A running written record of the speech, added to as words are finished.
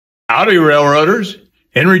Howdy, Railroaders.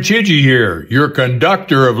 Henry Chidgey here, your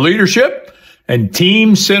conductor of leadership and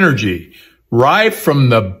team synergy, right from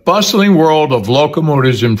the bustling world of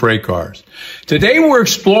locomotives and freight cars. Today, we're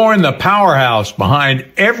exploring the powerhouse behind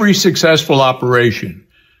every successful operation,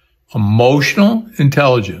 emotional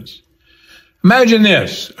intelligence. Imagine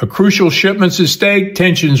this, a crucial shipment's at stake,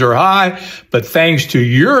 tensions are high, but thanks to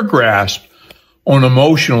your grasp on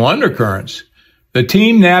emotional undercurrents, the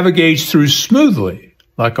team navigates through smoothly,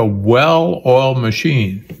 like a well-oiled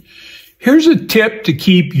machine. Here's a tip to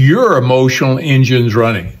keep your emotional engines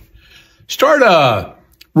running. Start a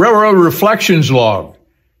railroad reflections log.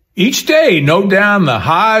 Each day, note down the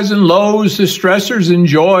highs and lows, the stressors and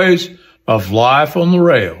joys of life on the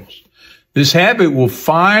rails. This habit will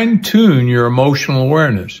fine-tune your emotional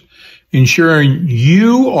awareness, ensuring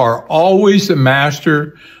you are always the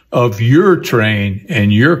master of your train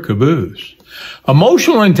and your caboose.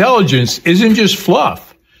 Emotional intelligence isn't just fluff.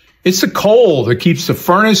 It's the coal that keeps the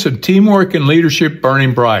furnace of teamwork and leadership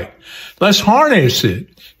burning bright. Let's harness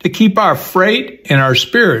it to keep our freight and our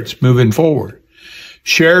spirits moving forward.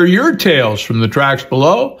 Share your tales from the tracks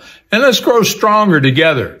below, and let's grow stronger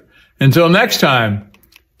together. Until next time,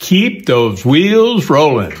 keep those wheels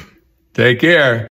rolling. Take care.